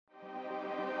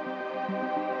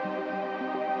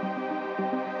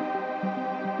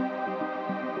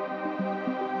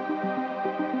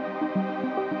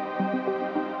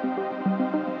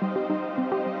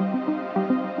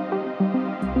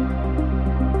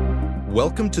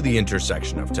Welcome to the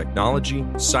intersection of technology,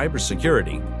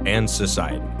 cybersecurity, and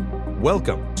society.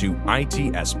 Welcome to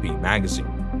ITSP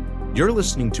Magazine. You're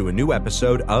listening to a new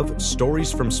episode of Stories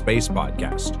from Space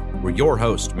podcast, where your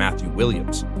host, Matthew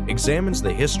Williams, examines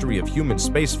the history of human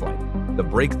spaceflight, the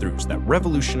breakthroughs that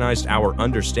revolutionized our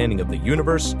understanding of the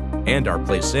universe and our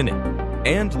place in it,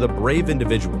 and the brave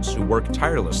individuals who work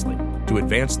tirelessly to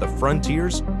advance the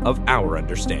frontiers of our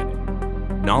understanding.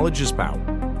 Knowledge is power,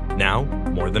 now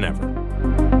more than ever.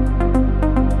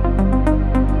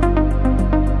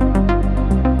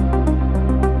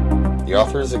 The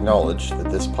authors acknowledge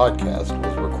that this podcast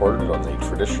was recorded on the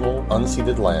traditional,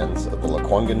 unceded lands of the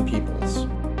Lekwungen peoples.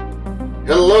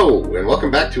 Hello, and welcome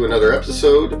back to another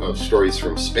episode of Stories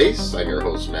from Space. I'm your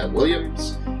host, Matt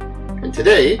Williams, and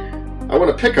today I want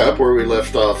to pick up where we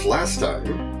left off last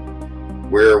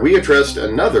time, where we addressed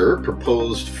another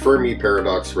proposed Fermi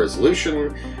paradox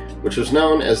resolution, which was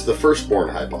known as the firstborn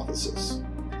hypothesis.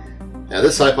 Now,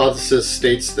 this hypothesis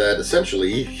states that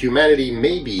essentially humanity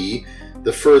may be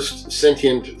the first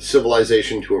sentient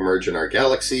civilization to emerge in our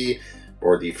galaxy,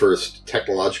 or the first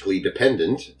technologically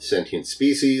dependent sentient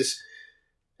species,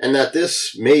 and that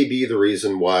this may be the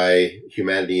reason why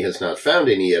humanity has not found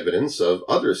any evidence of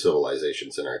other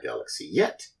civilizations in our galaxy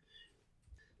yet.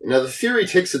 Now, the theory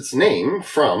takes its name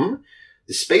from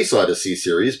the Space Odyssey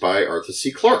series by Arthur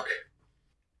C. Clarke.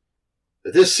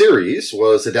 This series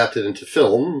was adapted into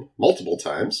film multiple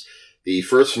times. The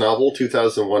first novel,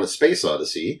 2001: A Space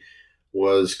Odyssey,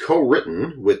 was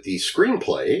co-written with the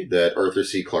screenplay that Arthur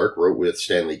C. Clarke wrote with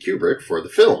Stanley Kubrick for the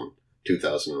film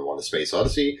 2001: A Space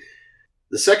Odyssey.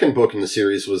 The second book in the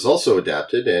series was also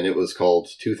adapted, and it was called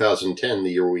 2010: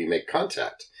 The Year We Make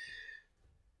Contact.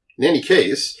 In any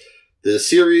case, the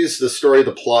series, the story,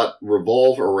 the plot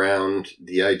revolve around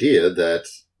the idea that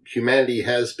humanity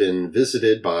has been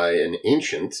visited by an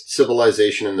ancient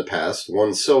civilization in the past,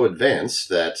 one so advanced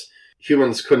that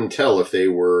humans couldn't tell if they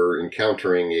were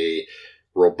encountering a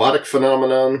robotic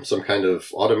phenomenon, some kind of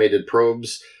automated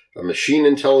probes, a machine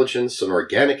intelligence, an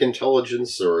organic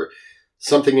intelligence, or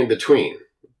something in between.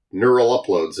 Neural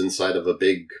uploads inside of a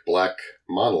big black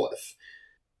monolith.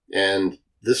 And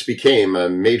this became a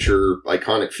major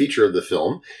iconic feature of the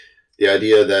film. The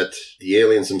idea that the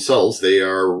aliens themselves, they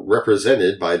are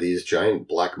represented by these giant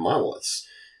black monoliths.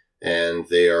 And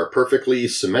they are perfectly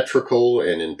symmetrical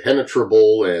and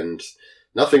impenetrable, and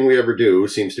nothing we ever do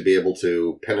seems to be able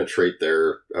to penetrate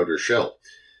their outer shell.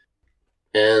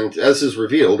 And as is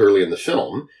revealed early in the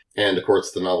film, and of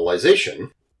course the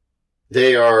novelization,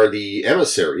 they are the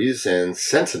emissaries and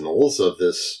sentinels of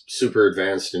this super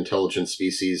advanced intelligent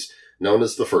species known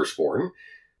as the Firstborn,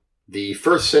 the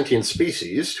first sentient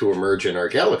species to emerge in our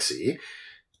galaxy,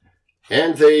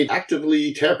 and they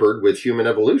actively tampered with human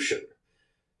evolution.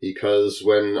 Because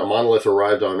when a monolith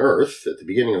arrived on Earth, at the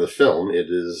beginning of the film, it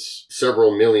is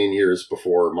several million years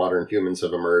before modern humans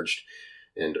have emerged,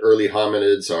 and early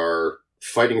hominids are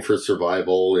fighting for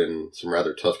survival in some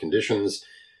rather tough conditions.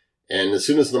 And as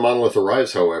soon as the monolith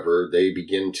arrives, however, they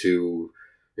begin to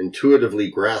intuitively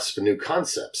grasp new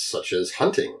concepts, such as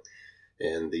hunting,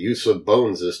 and the use of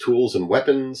bones as tools and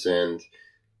weapons. And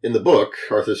in the book,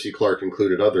 Arthur C. Clarke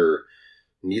included other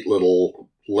neat little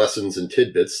lessons and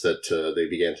tidbits that they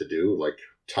began to do, like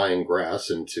tying grass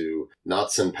into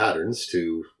knots and patterns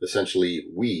to essentially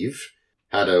weave,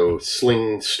 how to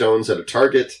sling stones at a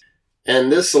target.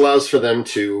 And this allows for them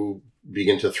to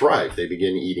begin to thrive. They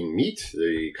begin eating meat.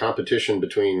 The competition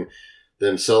between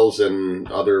themselves and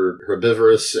other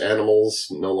herbivorous animals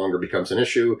no longer becomes an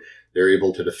issue. They're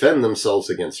able to defend themselves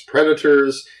against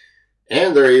predators,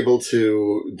 and they're able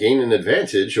to gain an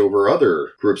advantage over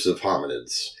other groups of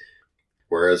hominids.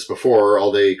 Whereas before, all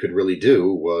they could really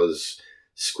do was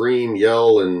scream,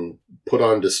 yell, and put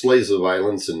on displays of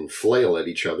violence and flail at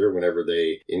each other whenever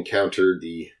they encountered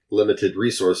the limited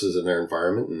resources in their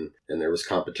environment, and there was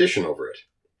competition over it.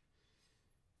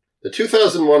 The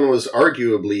 2001 was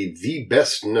arguably the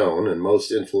best known and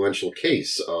most influential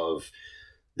case of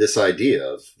this idea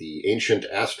of the ancient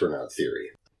astronaut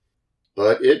theory.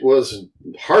 But it was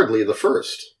hardly the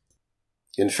first.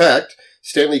 In fact,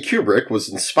 Stanley Kubrick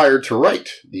was inspired to write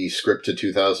the script to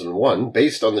 2001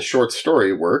 based on the short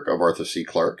story work of Arthur C.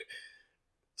 Clarke,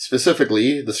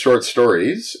 specifically the short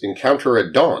stories Encounter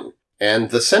at Dawn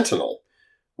and The Sentinel,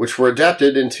 which were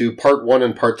adapted into Part 1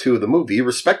 and Part 2 of the movie,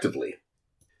 respectively.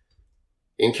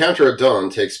 Encounter at Dawn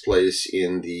takes place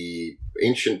in the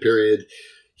ancient period.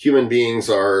 Human beings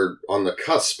are on the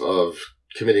cusp of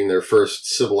committing their first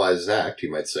civilized act,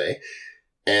 you might say.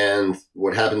 And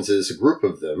what happens is a group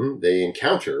of them, they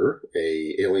encounter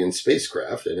a alien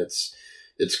spacecraft, and its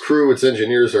crew, its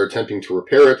engineers are attempting to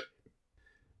repair it.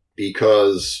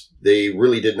 because they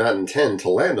really did not intend to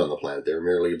land on the planet. They were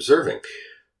merely observing.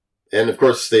 And of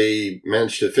course, they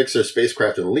managed to fix their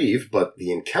spacecraft and leave, but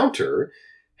the encounter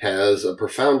has a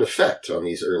profound effect on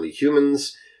these early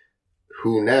humans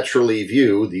who naturally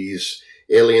view these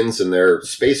aliens and their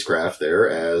spacecraft there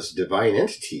as divine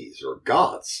entities or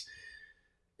gods.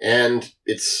 And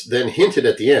it's then hinted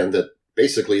at the end that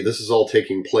basically this is all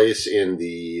taking place in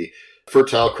the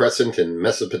Fertile Crescent in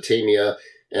Mesopotamia,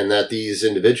 and that these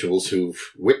individuals who've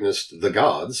witnessed the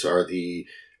gods are the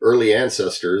early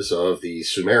ancestors of the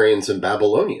Sumerians and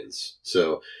Babylonians.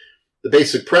 So the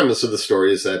basic premise of the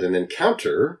story is that an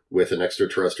encounter with an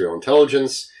extraterrestrial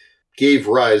intelligence gave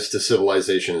rise to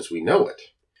civilization as we know it.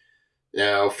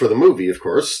 Now, for the movie, of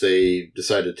course, they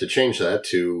decided to change that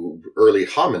to early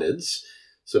hominids.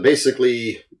 So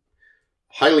basically,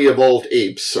 highly evolved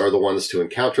apes are the ones to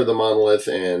encounter the monolith,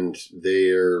 and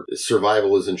their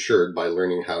survival is ensured by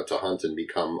learning how to hunt and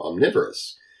become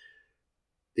omnivorous.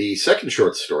 The second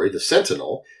short story, The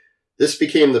Sentinel, this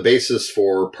became the basis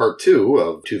for part 2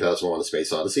 of 2001: A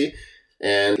Space Odyssey,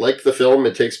 and like the film,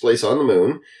 it takes place on the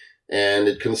moon, and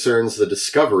it concerns the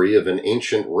discovery of an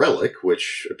ancient relic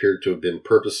which appeared to have been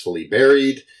purposefully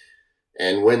buried,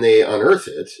 and when they unearth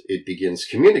it, it begins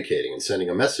communicating and sending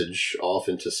a message off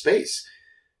into space.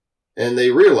 And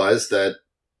they realize that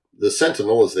the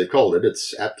Sentinel, as they called it,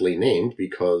 it's aptly named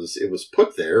because it was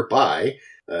put there by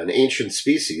an ancient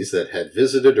species that had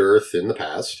visited Earth in the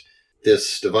past.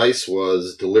 This device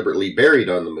was deliberately buried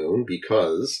on the moon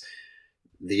because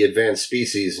the advanced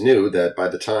species knew that by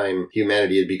the time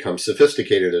humanity had become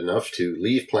sophisticated enough to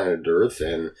leave planet Earth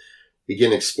and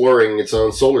begin exploring its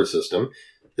own solar system,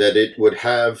 that it would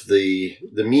have the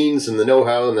means and the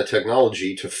know-how and the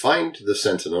technology to find the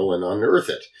Sentinel and unearth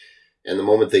it. And the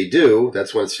moment they do,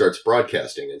 that's when it starts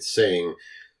broadcasting. It's saying,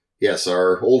 yes,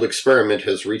 our old experiment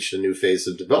has reached a new phase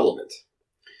of development.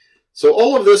 So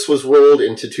all of this was rolled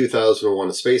into 2001: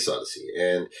 A Space Odyssey.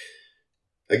 And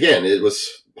again, it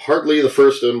was hardly the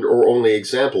first or only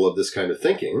example of this kind of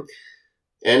thinking.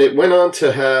 And it went on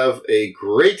to have a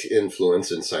great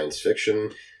influence in science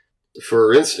fiction.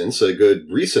 For instance, a good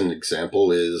recent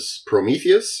example is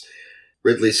Prometheus,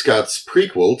 Ridley Scott's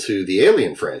prequel to the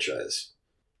Alien franchise.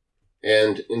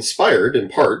 And inspired in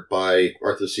part by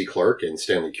Arthur C. Clarke and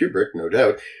Stanley Kubrick, no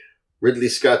doubt, Ridley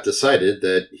Scott decided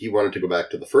that he wanted to go back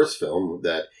to the first film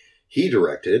that he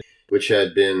directed, which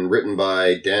had been written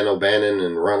by Dan O'Bannon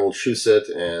and Ronald Shusett,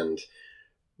 and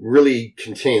really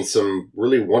contained some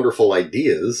really wonderful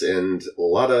ideas and a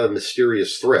lot of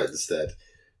mysterious threads that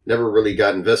never really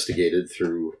got investigated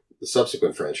through the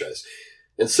subsequent franchise.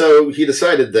 And so he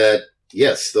decided that,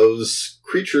 yes, those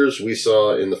creatures we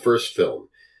saw in the first film,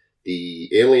 the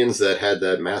aliens that had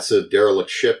that massive derelict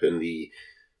ship and the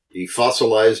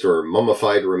fossilized or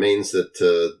mummified remains that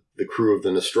the crew of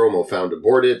the Nostromo found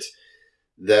aboard it,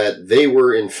 that they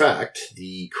were in fact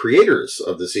the creators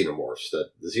of the xenomorphs,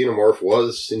 that the xenomorph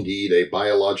was indeed a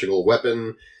biological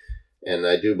weapon, and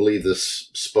I do believe this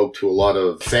spoke to a lot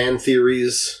of fan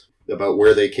theories about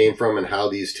where they came from and how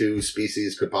these two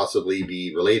species could possibly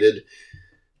be related.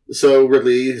 So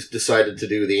Ridley decided to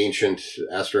do the ancient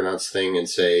astronauts thing and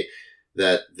say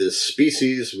that this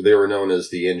species, they were known as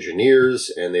the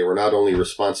engineers, and they were not only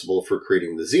responsible for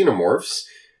creating the xenomorphs,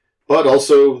 but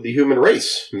also the human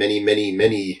race many, many,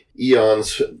 many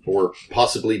eons or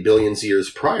possibly billions of years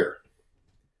prior.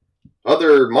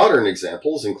 Other modern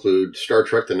examples include Star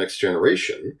Trek: The Next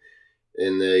Generation.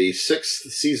 In the 6th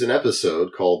season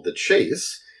episode called The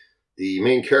Chase, the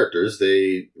main characters,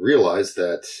 they realized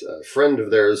that a friend of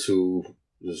theirs who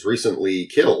was recently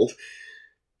killed,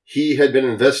 he had been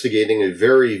investigating a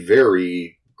very,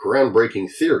 very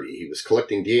groundbreaking theory. He was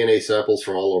collecting DNA samples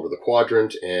from all over the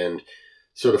quadrant and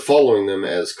sort of following them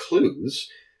as clues.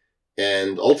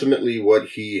 And ultimately what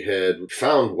he had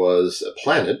found was a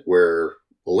planet where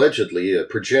allegedly a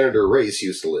progenitor race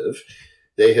used to live.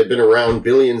 They had been around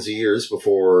billions of years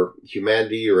before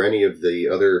humanity or any of the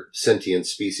other sentient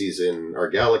species in our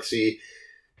galaxy,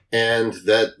 and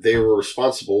that they were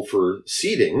responsible for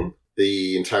seeding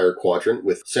the entire quadrant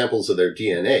with samples of their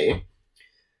DNA.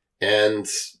 And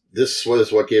this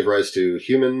was what gave rise to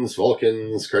humans,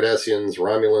 Vulcans, Cardassians,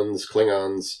 Romulans,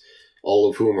 Klingons, all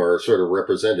of whom are sort of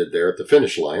represented there at the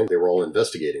finish line. They were all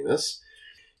investigating this.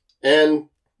 And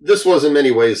this was in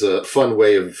many ways a fun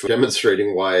way of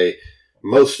demonstrating why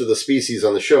most of the species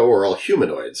on the show are all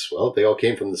humanoids. Well, they all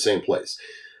came from the same place.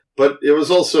 But it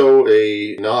was also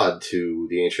a nod to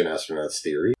the ancient astronauts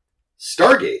theory.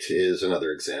 Stargate is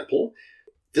another example.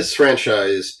 This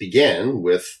franchise began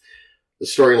with the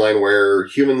storyline where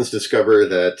humans discover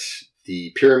that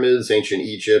the pyramids, ancient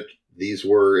Egypt, these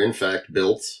were in fact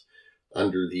built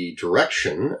under the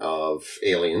direction of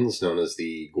aliens known as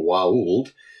the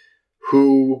Goa'uld,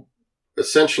 who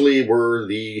essentially were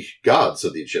the gods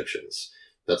of the Egyptians.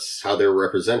 That's how they were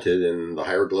represented in the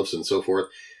hieroglyphs and so forth.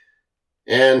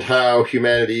 And how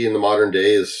humanity in the modern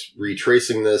day is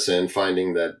retracing this and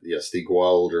finding that, yes, the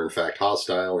Goa'uld are in fact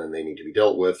hostile and they need to be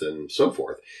dealt with and so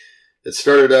forth. It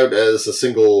started out as a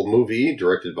single movie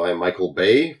directed by Michael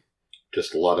Bay,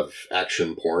 just a lot of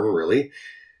action porn, really,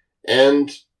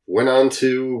 and went on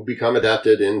to become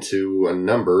adapted into a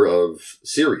number of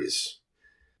series.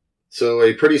 So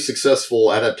a pretty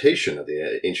successful adaptation of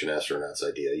the ancient astronauts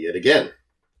idea yet again.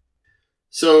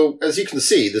 So, as you can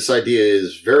see, this idea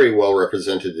is very well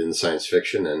represented in science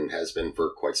fiction and has been for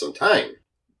quite some time.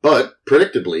 But,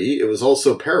 predictably, it was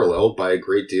also paralleled by a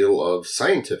great deal of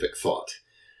scientific thought.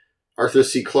 Arthur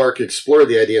C. Clarke explored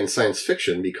the idea in science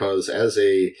fiction because, as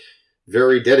a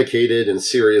very dedicated and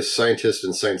serious scientist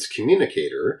and science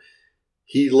communicator,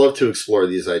 he loved to explore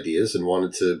these ideas and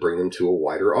wanted to bring them to a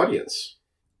wider audience.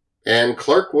 And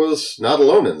Clarke was not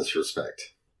alone in this respect.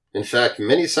 In fact,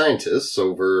 many scientists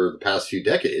over the past few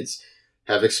decades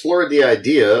have explored the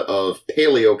idea of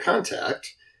paleocontact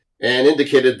and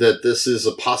indicated that this is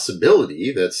a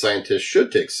possibility that scientists should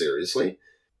take seriously.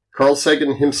 Carl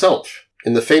Sagan himself,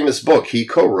 in the famous book he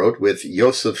co-wrote with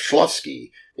Joseph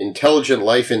Shklovsky, Intelligent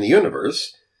Life in the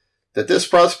Universe, that this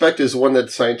prospect is one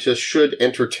that scientists should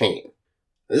entertain.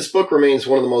 This book remains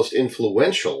one of the most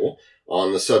influential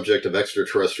on the subject of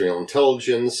extraterrestrial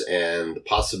intelligence and the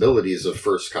possibilities of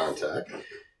first contact,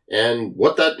 and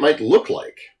what that might look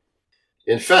like.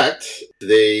 In fact,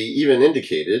 they even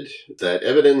indicated that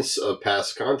evidence of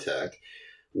past contact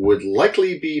would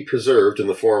likely be preserved in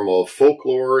the form of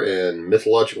folklore and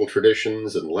mythological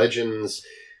traditions and legends,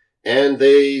 and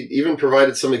they even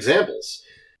provided some examples,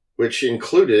 which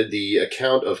included the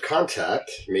account of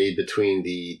contact made between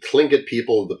the Tlingit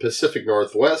people of the Pacific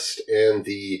Northwest and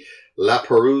the La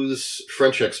Perouse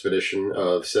French expedition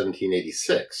of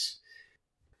 1786.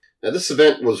 Now, this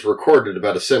event was recorded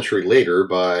about a century later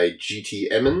by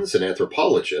G.T. Emmons, an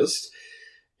anthropologist,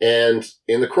 and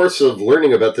in the course of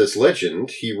learning about this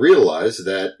legend, he realized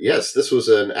that, yes, this was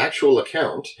an actual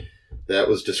account that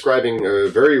was describing a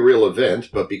very real event,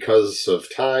 but because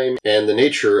of time and the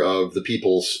nature of the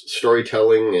people's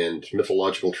storytelling and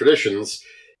mythological traditions,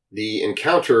 the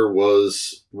encounter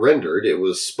was rendered, it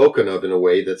was spoken of in a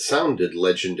way that sounded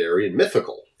legendary and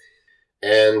mythical.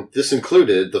 And this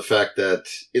included the fact that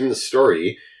in the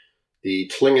story, the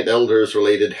Tlingit elders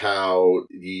related how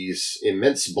these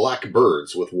immense black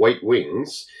birds with white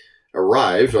wings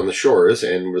arrived on the shores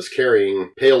and was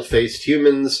carrying pale-faced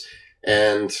humans,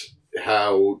 and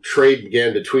how trade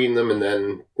began between them, and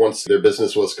then once their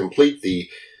business was complete, the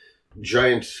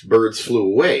giant birds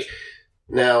flew away.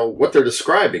 Now, what they're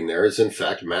describing there is, in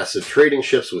fact, massive trading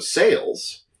ships with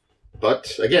sails.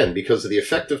 But, again, because of the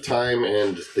effect of time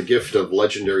and the gift of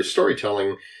legendary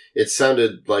storytelling, it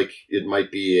sounded like it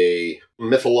might be a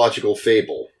mythological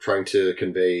fable trying to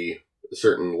convey a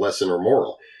certain lesson or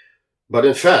moral. But,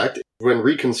 in fact, when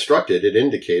reconstructed, it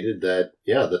indicated that,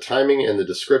 yeah, the timing and the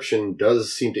description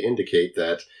does seem to indicate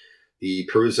that the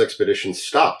Perouse expedition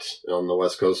stopped on the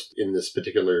West Coast in this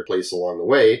particular place along the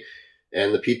way,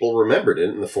 and the people remembered it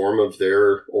in the form of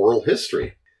their oral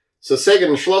history. So Sagan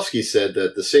and Shklovsky said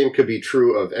that the same could be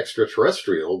true of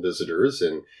extraterrestrial visitors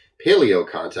and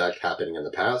paleocontact happening in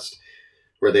the past,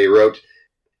 where they wrote,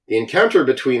 "The encounter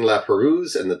between La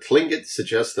Perouse and the Tlingit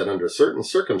suggests that under certain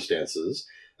circumstances,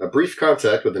 a brief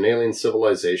contact with an alien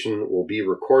civilization will be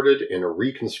recorded in a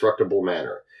reconstructible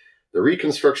manner. The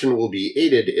reconstruction will be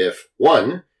aided if,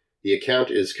 1. The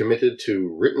account is committed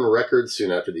to written records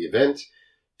soon after the event,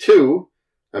 2.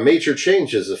 A major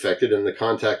change is effected in the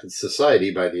contacted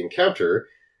society by the encounter,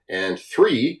 and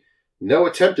 3. No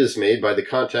attempt is made by the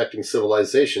contacting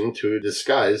civilization to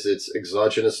disguise its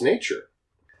exogenous nature."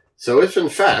 So if, in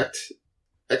fact,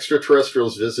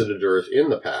 extraterrestrials visited Earth in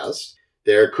the past,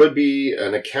 there could be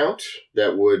an account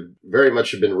that would very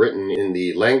much have been written in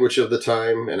the language of the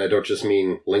time, and I don't just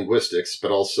mean linguistics,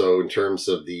 but also in terms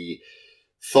of the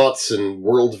thoughts and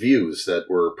worldviews that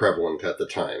were prevalent at the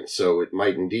time. So it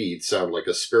might indeed sound like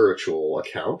a spiritual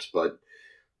account, but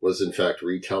was in fact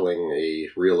retelling a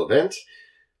real event.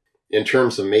 In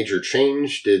terms of major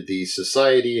change, did the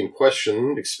society in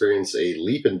question experience a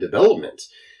leap in development?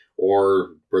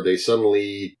 Or were they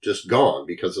suddenly just gone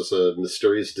because of a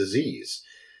mysterious disease?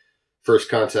 First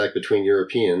contact between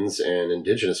Europeans and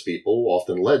indigenous people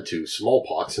often led to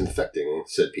smallpox infecting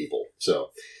said people.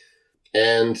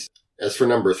 And as for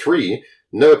number 3,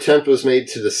 no attempt was made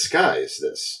to disguise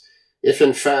this. If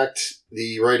in fact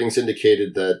the writings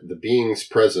indicated that the beings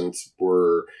present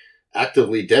were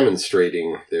actively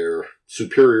demonstrating their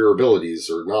superior abilities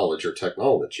or knowledge or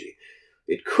technology.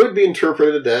 It could be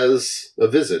interpreted as a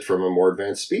visit from a more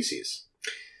advanced species.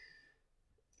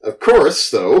 Of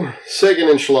course, though, Sagan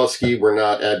and Shklovsky were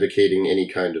not advocating any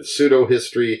kind of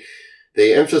pseudo-history.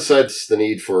 They emphasized the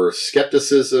need for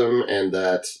skepticism and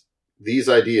that these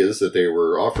ideas that they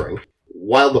were offering,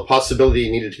 while the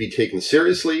possibility needed to be taken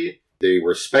seriously, they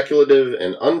were speculative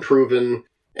and unproven,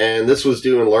 and this was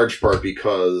due in large part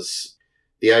because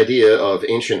the idea of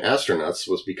ancient astronauts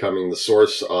was becoming the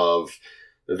source of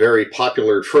a very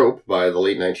popular trope by the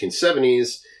late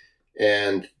 1970s,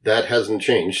 and that hasn't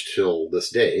changed till this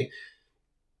day.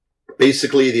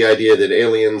 Basically, the idea that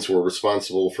aliens were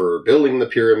responsible for building the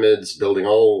pyramids, building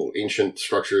all ancient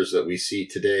structures that we see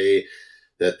today,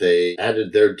 that they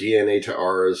added their DNA to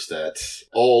ours, that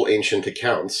all ancient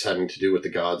accounts having to do with the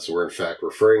gods were in fact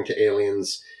referring to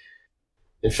aliens.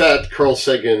 In fact, Carl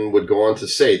Sagan would go on to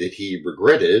say that he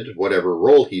regretted whatever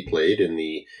role he played in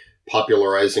the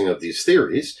popularizing of these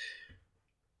theories.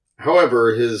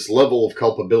 However, his level of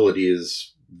culpability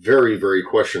is very, very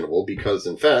questionable because,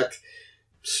 in fact,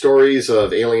 stories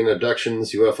of alien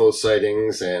abductions, UFO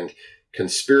sightings, and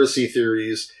conspiracy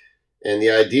theories, and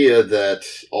the idea that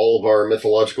all of our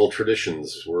mythological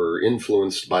traditions were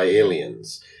influenced by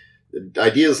aliens.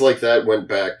 Ideas like that went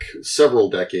back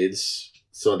several decades,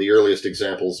 some of the earliest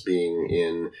examples being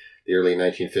in the early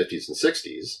 1950s and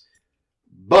 60s.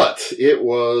 But it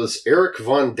was Erich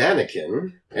von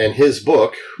Daniken and his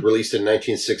book, released in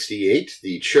 1968,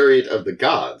 The Chariot of the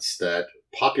Gods, that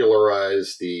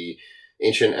popularized the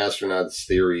ancient astronauts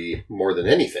theory more than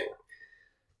anything.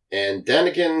 And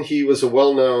Daniken, he was a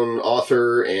well-known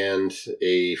author and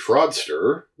a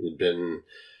fraudster. He'd been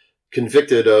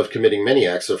convicted of committing many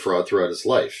acts of fraud throughout his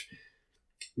life.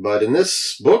 But in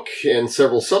this book and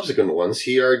several subsequent ones,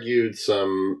 he argued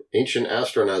some ancient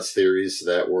astronauts theories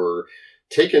that were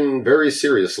taken very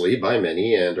seriously by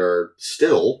many and are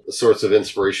still a source of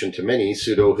inspiration to many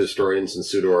pseudo-historians and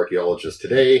pseudo-archaeologists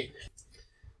today.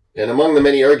 And among the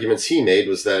many arguments he made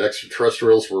was that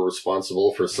extraterrestrials were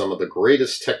responsible for some of the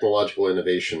greatest technological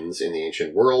innovations in the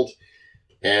ancient world,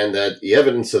 and that the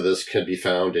evidence of this can be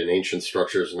found in ancient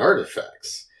structures and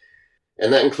artifacts.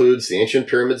 And that includes the ancient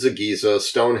pyramids of Giza,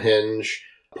 Stonehenge,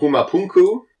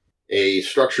 Pumapunku, a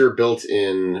structure built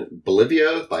in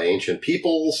Bolivia by ancient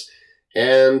peoples,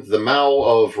 and the Mao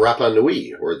of Rapa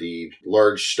Nui, or the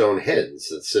large stone heads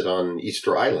that sit on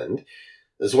Easter Island,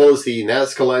 as well as the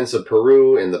Nazca Lines of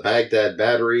Peru and the Baghdad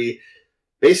Battery.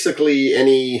 Basically,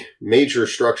 any major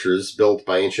structures built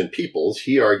by ancient peoples,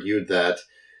 he argued that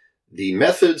the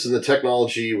methods and the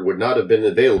technology would not have been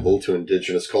available to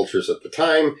indigenous cultures at the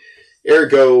time,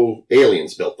 ergo,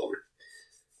 aliens built them.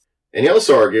 And he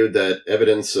also argued that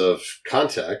evidence of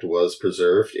contact was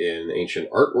preserved in ancient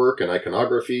artwork and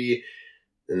iconography,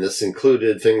 and this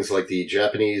included things like the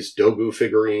Japanese Dogu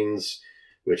figurines,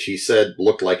 which he said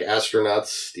looked like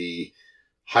astronauts, the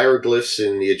hieroglyphs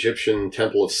in the Egyptian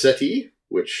Temple of Seti,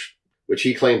 which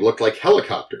he claimed looked like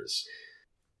helicopters,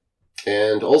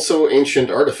 and also ancient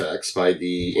artifacts by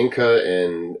the Inca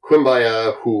and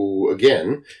Quimbaya, who,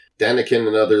 again, Daniken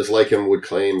and others like him would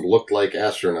claim looked like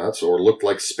astronauts or looked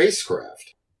like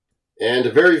spacecraft. And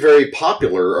a very, very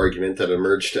popular argument that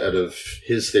emerged out of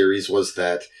his theories was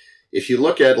that if you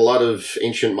look at a lot of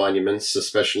ancient monuments,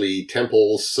 especially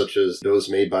temples such as those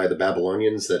made by the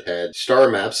Babylonians that had star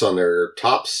maps on their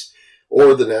tops,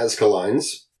 or the Nazca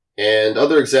Lines, and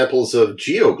other examples of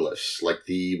geoglyphs, like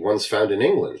the ones found in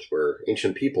England, where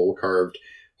ancient people carved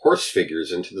horse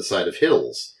figures into the side of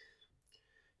hills.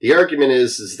 The argument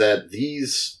is that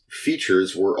these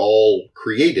features were all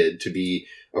created to be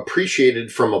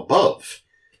appreciated from above,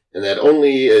 and that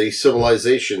only a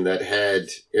civilization that had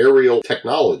aerial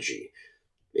technology,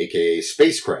 aka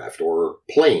spacecraft or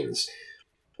planes,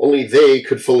 only they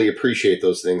could fully appreciate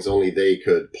those things, only they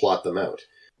could plot them out.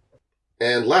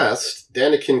 And last,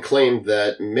 Daniken claimed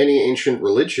that many ancient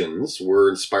religions were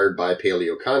inspired by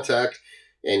paleocontact,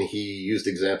 and he used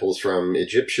examples from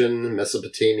Egyptian,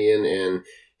 Mesopotamian, and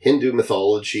Hindu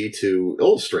mythology to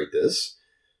illustrate this.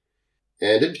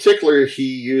 And in particular, he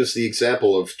used the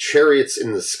example of chariots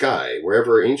in the sky,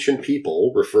 wherever ancient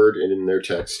people referred in their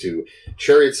text to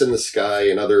chariots in the sky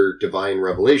and other divine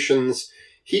revelations.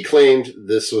 He claimed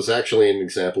this was actually an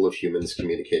example of humans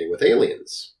communicating with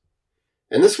aliens.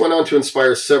 And this went on to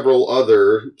inspire several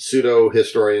other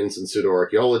pseudo-historians and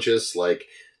pseudo-archaeologists like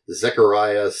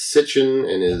Zechariah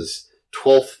Sitchin and his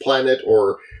 12th Planet,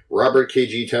 or Robert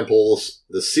K.G. Temple's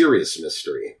The Sirius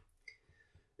Mystery.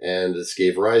 And this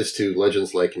gave rise to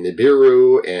legends like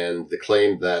Nibiru and the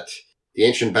claim that the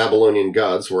ancient Babylonian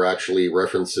gods were actually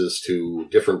references to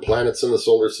different planets in the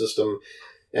solar system,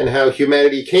 and how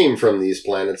humanity came from these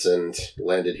planets and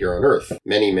landed here on Earth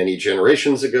many, many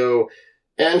generations ago,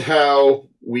 and how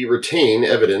we retain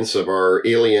evidence of our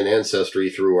alien ancestry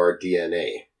through our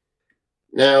DNA.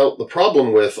 Now, the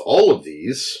problem with all of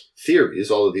these theories,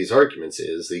 all of these arguments,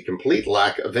 is the complete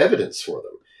lack of evidence for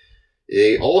them.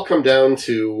 They all come down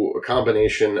to a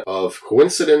combination of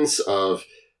coincidence, of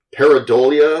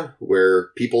pareidolia, where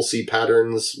people see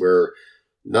patterns where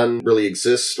none really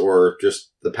exist, or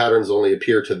just the patterns only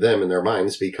appear to them in their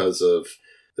minds because of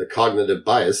the cognitive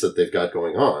bias that they've got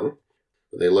going on.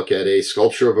 They look at a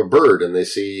sculpture of a bird and they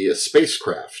see a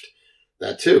spacecraft.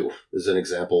 That, too, is an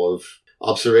example of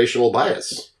observational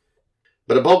bias.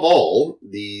 But above all,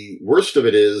 the worst of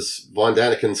it is von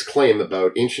Daniken's claim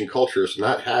about ancient cultures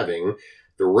not having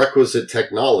the requisite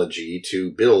technology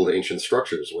to build ancient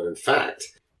structures, when in fact,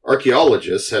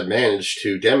 archaeologists have managed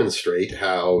to demonstrate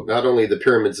how not only the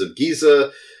pyramids of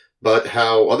Giza, but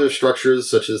how other structures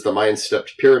such as the Mayan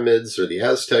stepped pyramids or the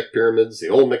Aztec pyramids, the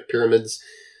Olmec pyramids,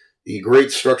 the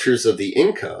great structures of the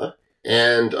Inca,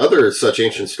 and other such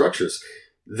ancient structures,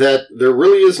 that there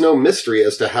really is no mystery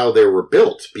as to how they were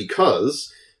built,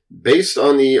 because, based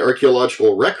on the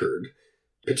archaeological record,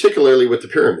 particularly with the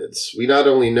pyramids, we not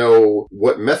only know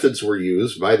what methods were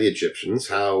used by the Egyptians,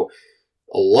 how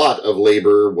a lot of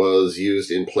labor was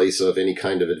used in place of any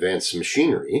kind of advanced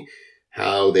machinery,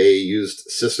 how they used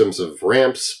systems of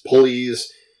ramps,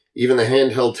 pulleys, even the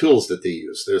handheld tools that they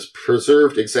used. There's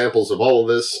preserved examples of all of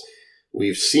this.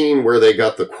 We've seen where they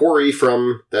got the quarry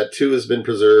from. That too has been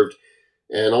preserved.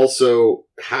 And also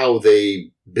how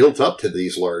they built up to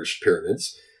these large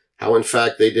pyramids. How, in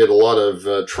fact, they did a lot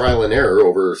of trial and error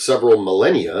over several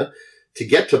millennia to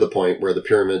get to the point where the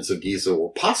pyramids of Giza were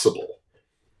possible.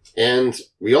 And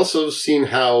we also have seen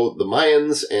how the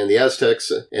Mayans and the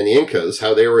Aztecs and the Incas,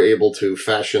 how they were able to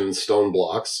fashion stone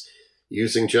blocks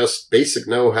using just basic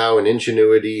know-how and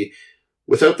ingenuity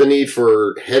without the need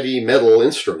for heavy metal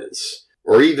instruments,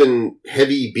 or even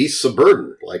heavy beasts of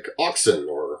burden like oxen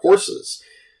or horses.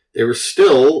 They were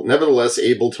still, nevertheless,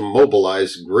 able to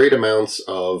mobilize great amounts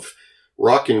of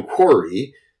rock and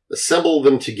quarry, assemble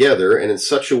them together, and in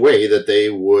such a way that they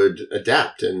would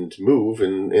adapt and move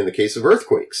in the case of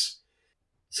earthquakes.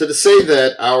 So to say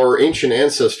that our ancient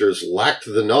ancestors lacked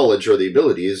the knowledge or the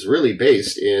ability is really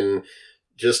based in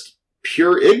just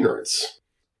pure ignorance.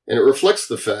 And it reflects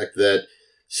the fact that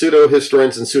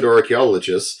pseudo-historians and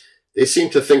pseudo-archaeologists, they seem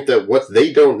to think that what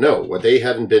they don't know, what they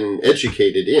haven't been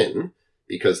educated in,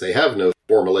 because they have no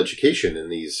formal education in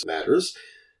these matters,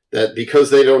 that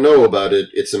because they don't know about it,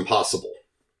 it's impossible.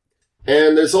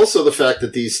 And there's also the fact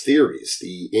that these theories,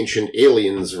 the ancient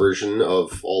aliens version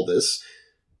of all this,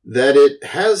 that it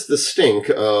has the stink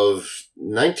of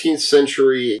 19th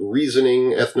century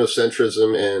reasoning,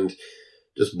 ethnocentrism, and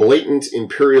just blatant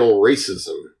imperial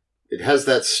racism. It has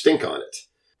that stink on it.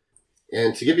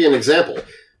 And to give you an example,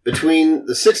 between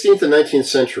the 16th and 19th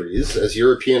centuries, as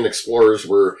European explorers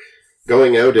were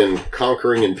going out and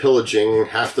conquering and pillaging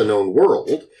half the known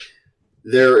world,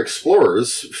 their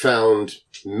explorers found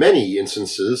many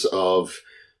instances of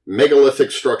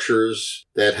megalithic structures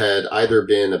that had either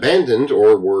been abandoned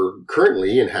or were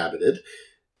currently inhabited,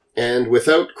 and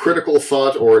without critical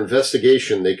thought or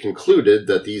investigation, they concluded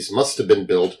that these must have been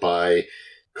built by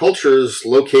cultures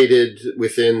located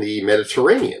within the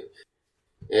Mediterranean.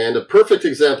 And a perfect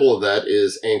example of that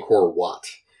is Angkor Wat.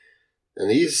 And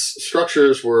these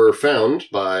structures were found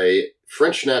by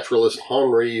French naturalist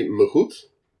Henri Mouhot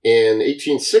in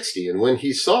 1860. And when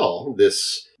he saw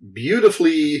this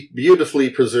beautifully, beautifully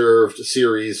preserved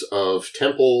series of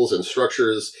temples and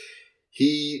structures,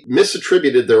 he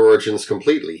misattributed their origins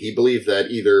completely. He believed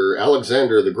that either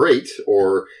Alexander the Great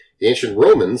or the ancient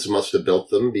Romans must have built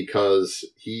them because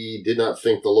he did not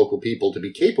think the local people to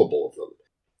be capable of them.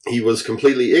 He was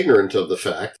completely ignorant of the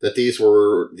fact that these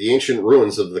were the ancient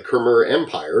ruins of the Khmer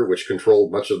Empire, which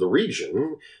controlled much of the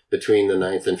region between the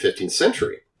 9th and 15th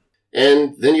century.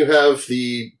 And then you have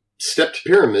the stepped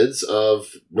pyramids of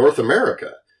North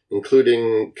America,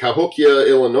 including Cahokia,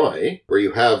 Illinois, where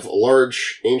you have a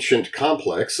large ancient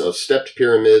complex of stepped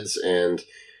pyramids and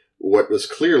what was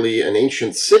clearly an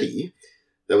ancient city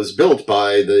that was built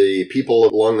by the people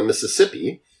along the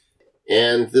Mississippi.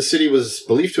 And the city was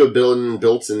believed to have been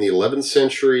built in the 11th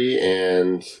century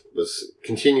and was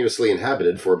continuously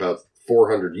inhabited for about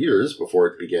 400 years before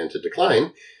it began to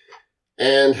decline,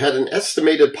 and had an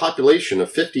estimated population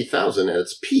of 50,000 at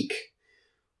its peak,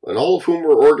 and all of whom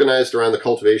were organized around the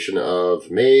cultivation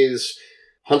of maize,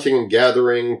 hunting and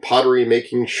gathering, pottery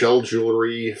making, shell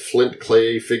jewelry, flint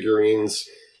clay figurines,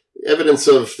 Evidence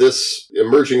of this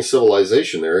emerging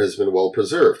civilization there has been well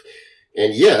preserved.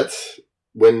 And yet,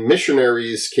 when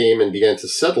missionaries came and began to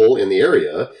settle in the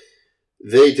area,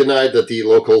 they denied that the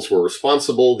locals were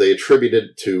responsible. They attributed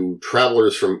it to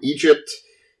travelers from Egypt,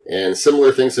 and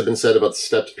similar things have been said about the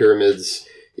stepped pyramids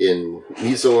in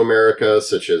Mesoamerica,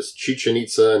 such as Chichen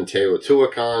Itza and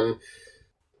Teotihuacan.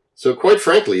 So quite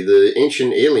frankly, the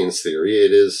ancient aliens theory,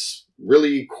 it is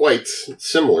really quite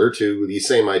similar to these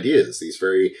same ideas, these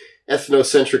very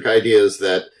ethnocentric ideas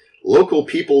that local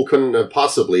people couldn't have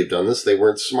possibly have done this. They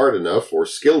weren't smart enough or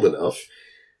skilled enough,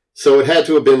 so it had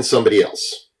to have been somebody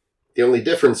else. The only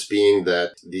difference being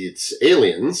that these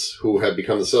aliens, who have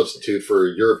become the substitute for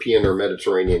European or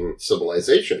Mediterranean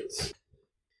civilizations.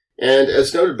 And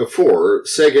as noted before,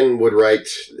 Sagan would write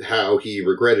how he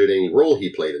regretted any role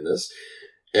he played in this.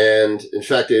 And, in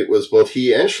fact, it was both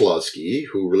he and Shklovsky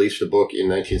who released a book in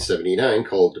 1979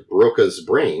 called Broca's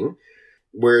Brain,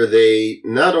 where they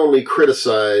not only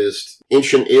criticized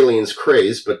ancient aliens'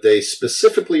 craze, but they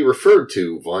specifically referred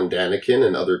to von Daniken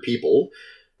and other people,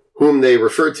 whom they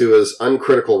referred to as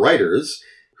uncritical writers,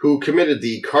 who committed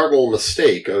the cardinal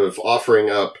mistake of offering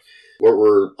up what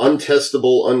were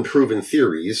untestable, unproven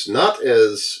theories, not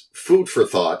as food for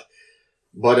thought,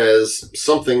 but as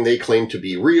something they claimed to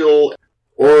be real,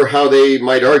 or how they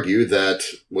might argue that,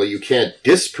 well, you can't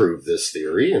disprove this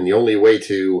theory, and the only way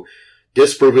to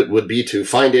disprove it would be to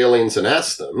find aliens and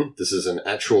ask them. This is an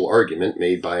actual argument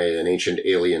made by an ancient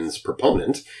aliens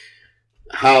proponent.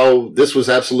 How this was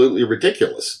absolutely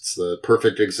ridiculous. It's the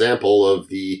perfect example of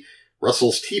the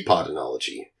Russell's teapot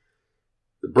analogy.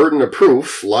 The burden of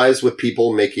proof lies with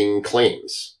people making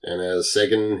claims. And as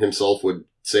Sagan himself would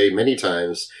say many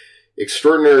times,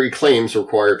 extraordinary claims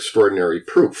require extraordinary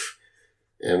proof.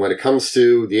 And when it comes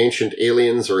to the ancient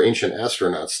aliens or ancient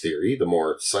astronauts theory, the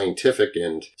more scientific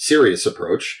and serious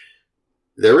approach,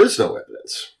 there is no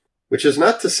evidence. Which is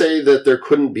not to say that there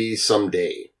couldn't be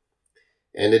someday.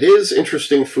 And it is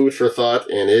interesting food for thought,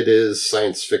 and it is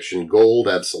science fiction gold,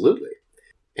 absolutely.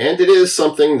 And it is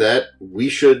something that we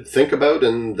should think about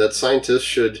and that scientists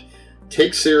should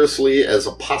take seriously as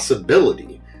a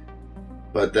possibility.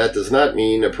 But that does not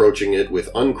mean approaching it with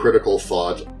uncritical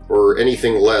thought or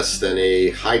anything less than a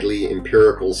highly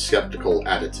empirical, skeptical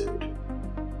attitude.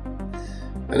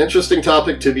 An interesting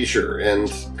topic to be sure,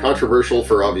 and controversial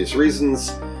for obvious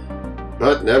reasons,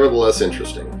 but nevertheless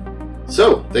interesting.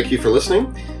 So, thank you for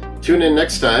listening. Tune in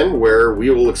next time where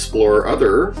we will explore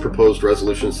other proposed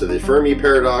resolutions to the Fermi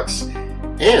paradox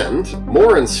and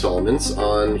more installments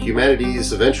on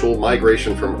humanity's eventual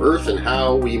migration from Earth and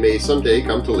how we may someday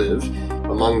come to live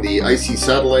among the icy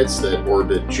satellites that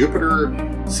orbit Jupiter,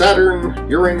 Saturn,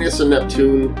 Uranus, and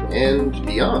Neptune, and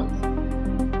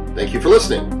beyond. Thank you for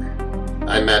listening.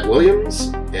 I'm Matt Williams,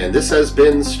 and this has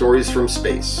been Stories from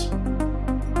Space.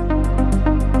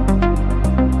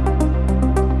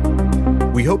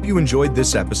 We hope you enjoyed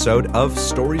this episode of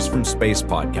Stories from Space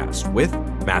podcast with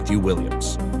Matthew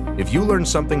Williams. If you learned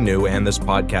something new and this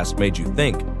podcast made you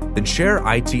think, then share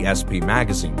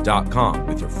itspmagazine.com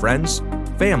with your friends,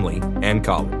 family, and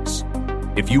colleagues.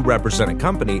 If you represent a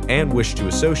company and wish to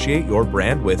associate your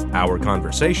brand with our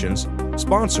conversations,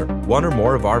 sponsor one or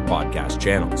more of our podcast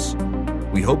channels.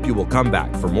 We hope you will come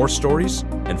back for more stories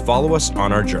and follow us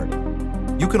on our journey.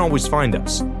 You can always find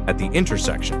us at the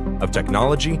intersection of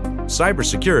technology,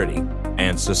 cybersecurity,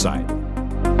 and society.